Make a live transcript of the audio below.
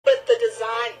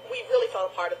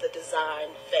design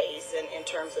phase in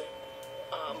terms of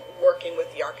working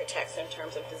with the architects in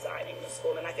terms of designing the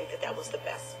school. And I think that was the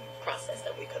best process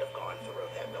that we could have gone through.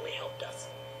 That really helped us.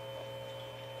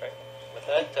 Great. With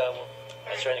that, we'll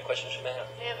answer any questions you may have.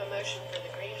 May I have a motion for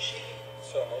the green sheet?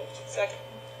 So moved. Second.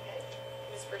 Okay.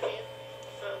 Ms. Burkett?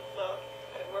 Well,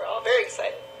 we're all very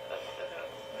excited about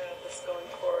this going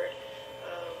forward.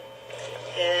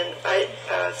 And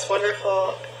it's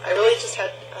wonderful. I really just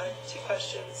had two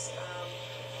questions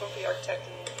for the architect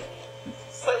and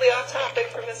slightly off topic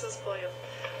for Mrs. Williams.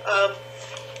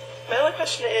 My only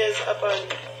question is up on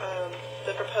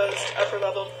the proposed upper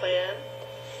level plan,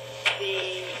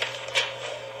 the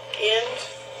end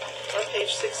on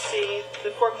page 6C,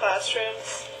 the 4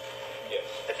 classrooms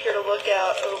appear to look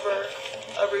out over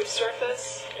a roof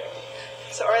surface.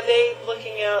 So are they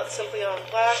looking out simply on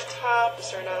blacktop?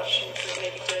 Is there an option for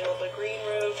maybe doing a little green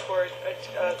roof or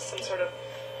some sort of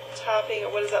topping?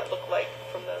 Or what does that look like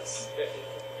from those?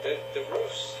 The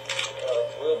roofs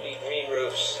will be green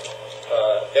roofs.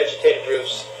 Vegetated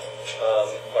roofs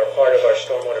are part of our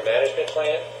stormwater management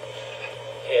plan.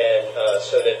 And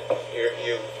so that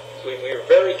we were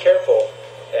very careful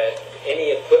that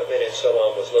any equipment and so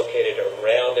on was located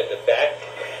around in the back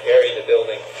area of the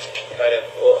building, kind of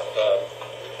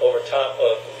over top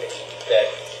of that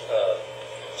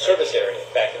service area,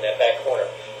 back in that back corner.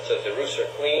 So the roofs are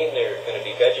clean, they're going to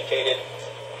be vegetated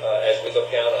as we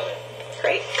look down on it.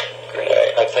 Great.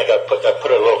 I think I put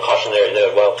a little cautionary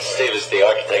there. Well, Steve is the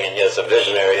architect and he has a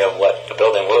visionary of what the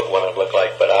building would want to look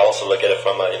like, but I also look at it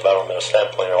from an environmental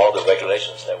standpoint and all the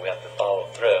regulations that we have to follow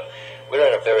through. We're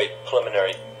in a very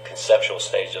preliminary conceptual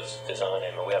stage of design,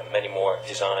 and we have many more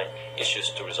design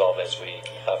issues to resolve as we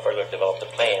further develop the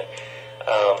plan.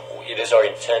 It is our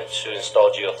intent to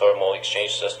install geothermal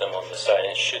exchange system on the site,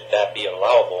 and should that be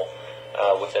allowable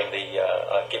within the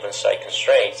given site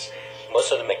constraints,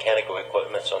 most of the mechanical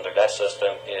equipment under that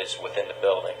system is within the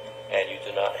building, and you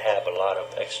do not have a lot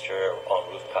of extra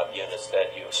on-rooftop units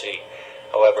that you'll see.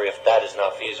 However, if that is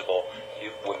not feasible,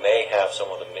 we may have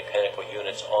some of the mechanical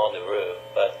units on the roof,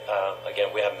 but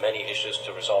again, we have many issues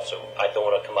to resolve, so I don't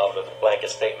want to come out with a blanket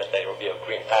statement that there will be a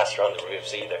green pasture on the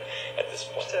roofs either at this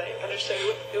point. Understood.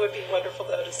 It would be wonderful,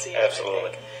 though, to see.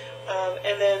 Absolutely.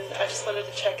 And then I just wanted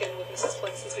to check in with Mrs.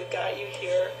 Flink, since we've got you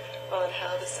here, on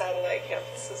how the satellite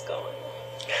campus is going.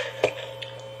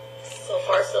 So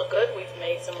far, so good. We've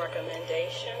made some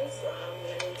recommendations,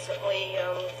 and certainly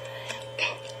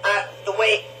the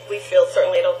way we feel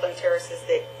certainly at Oakland Terrace is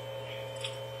that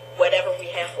whatever we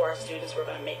have for our students, we're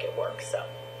going to make it work. So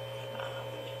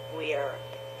we are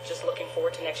just looking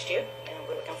forward to next year, and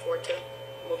we're looking forward to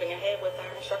moving ahead with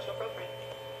our instructional program.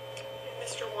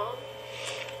 Mr. Wong?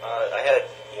 I had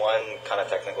one kind of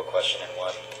technical question and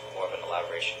one more of an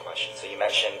elaboration question. So you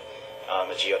mentioned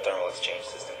a geothermal exchange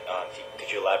system.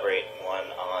 Could you elaborate, one,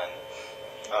 on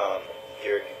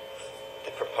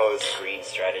the proposed green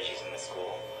strategies in the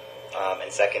school?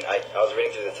 And second, I was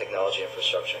reading through the technology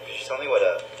infrastructure. Could you tell me what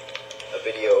a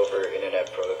video over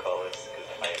internet protocol is? Because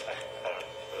I don't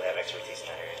really have expertise in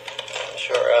that area.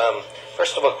 Sure.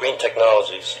 First of all, green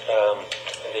technologies.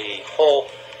 The whole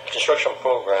construction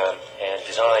program and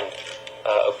design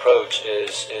approach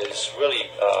is really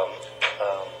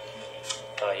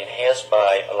enhanced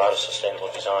by a lot of sustainable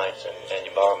designs and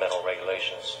environmental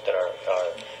regulations that are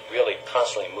really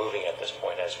constantly moving at this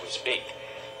point as we speak.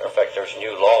 In fact, there's a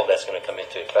new law that's going to come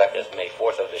into effect as May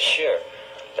 4th of this year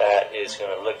that is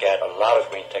going to look at a lot of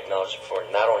green technology for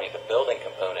not only the building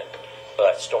component,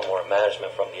 but stormwater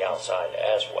management from the outside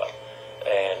as well.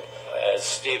 And as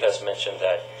Steve has mentioned,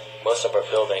 that most of our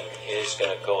building is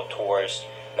going to go towards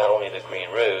not only the green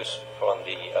roofs from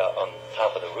the on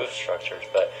top of the roof structures,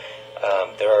 but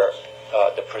there are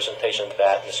the presentation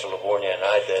that Mr. Lavornia and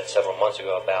I did several months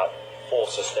ago about whole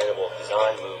sustainable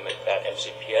design movement that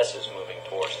MCPS is moving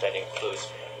towards, that includes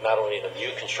not only the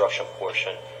new construction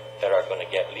portion that are going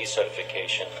to get LEED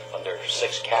certification under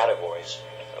 6 categories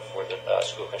for the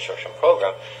school construction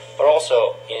program, but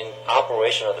also in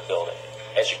operation of the building,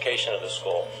 education of the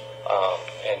school,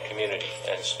 and community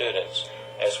and students,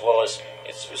 as well as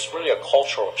it's really a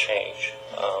cultural change.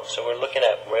 So we're looking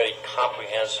at very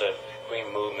comprehensive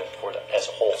green movement for as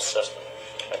a whole system.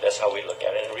 And that's how we look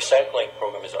at it. And the recycling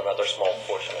program is another small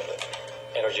portion of it.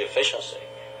 Energy efficiency.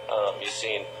 You've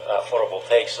seen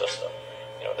photovoltaic system.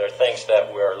 There are things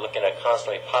that we're looking at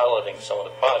constantly piloting some of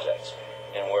the projects,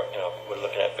 and we're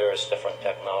looking at various different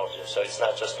technologies. So it's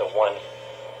not just the one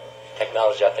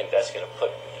technology. I think that's going to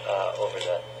put over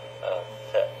that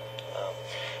fit.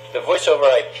 The voice over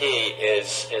IP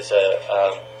is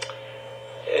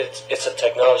It's a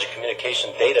technology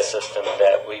communication data system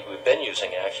that we've been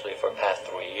using actually for the past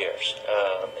 3 years.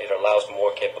 It allows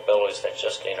more capabilities than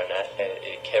just the internet.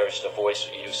 It carries the voice.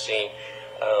 You've seen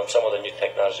some of the new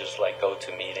technologies like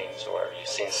GoToMeetings, or you've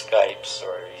seen Skypes,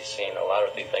 or you've seen a lot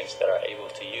of the things that are able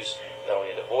to use not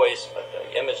only the voice but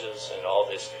the images and all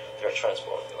this. They're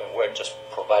transformed, and we're just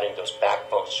providing those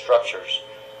backbone structures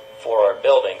for our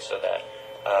building so that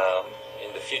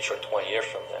in the future, 20 years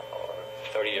from now, or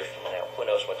 30 years from now, who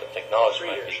knows what the technology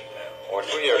might be, or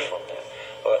 3 years from now.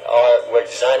 But we're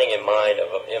designing in mind of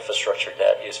an infrastructure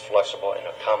that is flexible and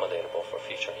accommodatable for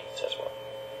future needs as well.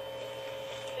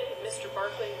 Okay, Mr.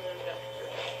 Barkley and then Dr.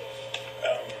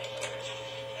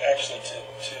 Actually, to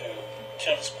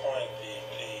Tim's point,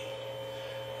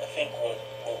 I think what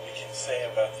we can say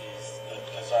about the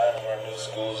design of our new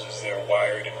schools is they're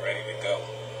wired and ready to go.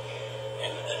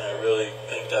 And I really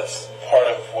think that's part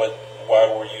of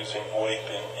why we're using VoIP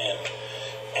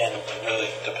and really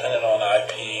dependent on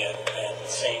IP and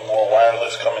seeing more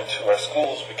wireless come into our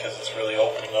schools, because it's really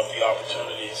opening up the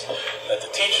opportunities that the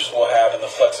teachers will have and the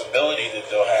flexibility that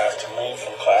they'll have to move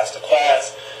from class to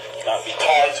class, not be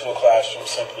tied to a classroom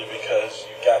simply because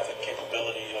you've got the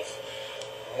capability of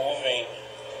moving,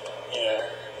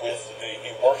 with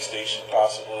a workstation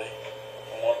possibly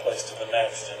from one place to the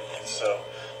next. And so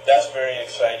that's very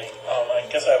exciting. I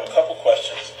guess I have a couple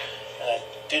questions, and I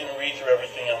didn't read through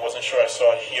everything. I wasn't sure I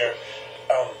saw it here.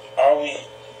 Are we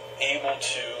able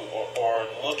to, or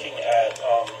looking at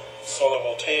solar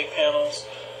voltaic panels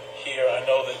here? I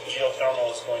know that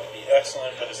geothermal is going to be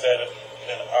excellent, but is that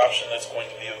an option that's going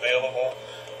to be available,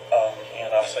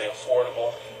 and I'll say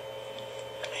affordable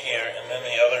here? And then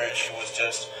the other issue was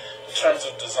just in terms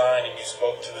of design, and you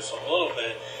spoke to this a little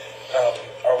bit,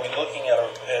 are we looking at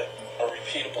a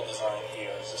repeatable design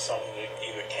here? Is this something that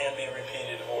either can be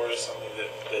repeated, or is something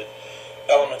that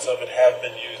elements of it have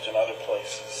been used in other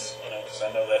places? Because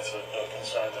I know that's a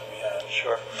concern that we have.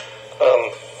 Sure.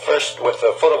 First, with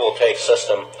the photovoltaic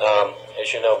system,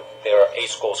 as you know, there are 8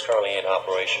 schools currently in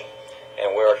operation,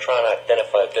 and we're trying to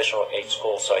identify additional 8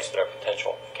 school sites that are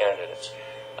potential candidates.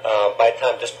 By the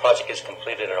time this project is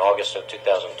completed in August of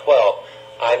 2012,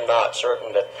 I'm not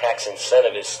certain that tax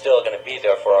incentive is still going to be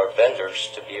there for our vendors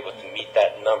to be able to meet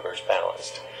that numbers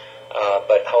balanced.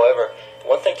 But however,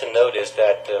 one thing to note is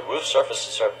that the roof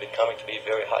surfaces are becoming to be a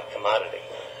very hot commodity.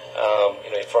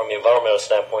 From the environmental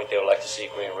standpoint, they would like to see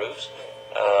green roofs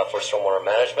for stormwater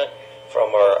management.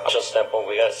 From our option standpoint,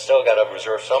 still got to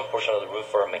reserve some portion of the roof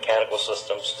for our mechanical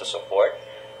systems to support.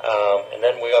 And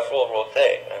then we got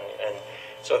photovoltaic. And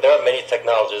so there are many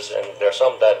technologies, and there are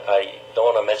some that I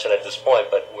don't want to mention at this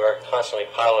point, but we're constantly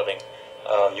piloting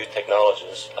new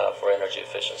technologies for energy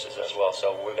efficiencies as well.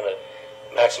 So we're going to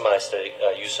maximize the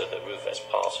use of the roof as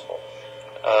possible.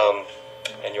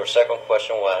 And your second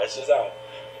question was? Design.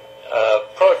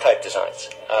 Prototype designs.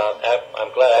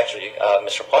 I'm glad actually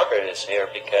Mr. Parker is here,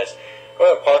 because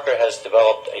Graham Parker has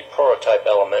developed a prototype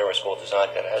elementary school design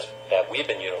that we've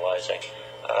been utilizing.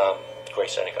 Great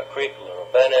Seneca Creek, Little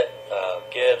Bennett,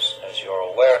 Gibbs, as you're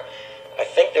aware. I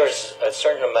think there's a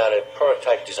certain amount of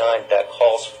prototype design that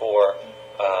calls for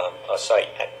a site.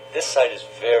 This site is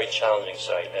a very challenging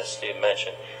site, as Steve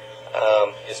mentioned.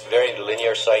 It's a very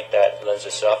linear site that lends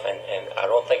itself, and I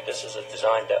don't think this is a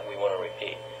design that we want to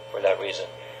repeat for that reason.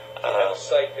 You have a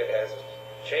site that has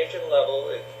a change in level,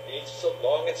 it needs so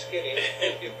long and skinny,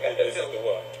 you've got to build the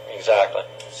one. Exactly.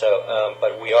 So,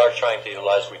 but we are trying to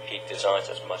utilize repeat designs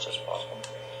as much as possible.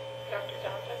 Dr.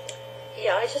 Donovan?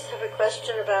 Yeah, I just have a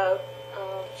question about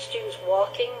students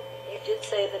walking. You did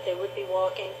say that they would be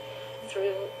walking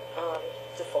through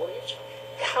the foliage.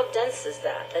 How dense is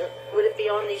that? And would it be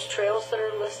on these trails that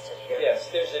are listed here? Yes,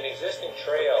 there's an existing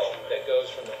trail that goes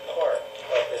from the park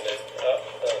up in the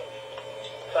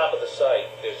top of the site.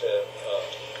 There's a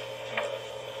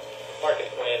park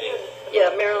and planning.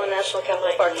 Yeah, Maryland National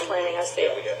Capital Park Planning, I see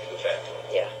Yeah, we it. have to go back.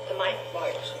 Yeah, the mic.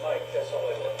 Mike, that's all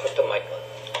I want. Put the mic on.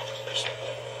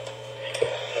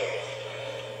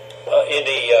 In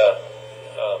the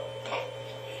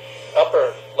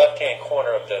upper left-hand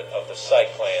corner of the site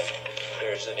plan,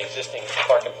 there's an existing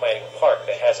park and planning park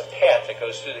that has a path that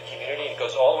goes through the community and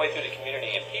goes all the way through the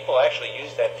community, and people actually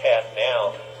use that path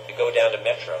now to go down to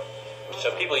Metro.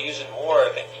 So people use it more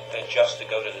than just to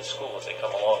go to the school as they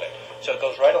come along it. So it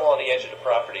goes right along the edge of the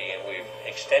property, and we're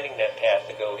extending that path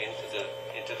to go into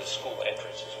the school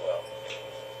entrance as well.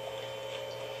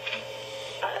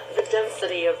 The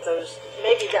density of those,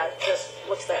 maybe that just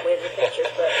looks that way in the pictures,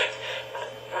 but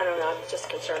I don't know, I'm just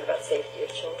concerned about safety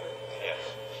of children. Yes.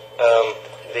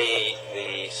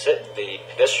 The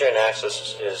pedestrian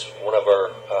access is one of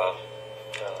our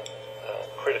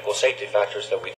critical safety factors that we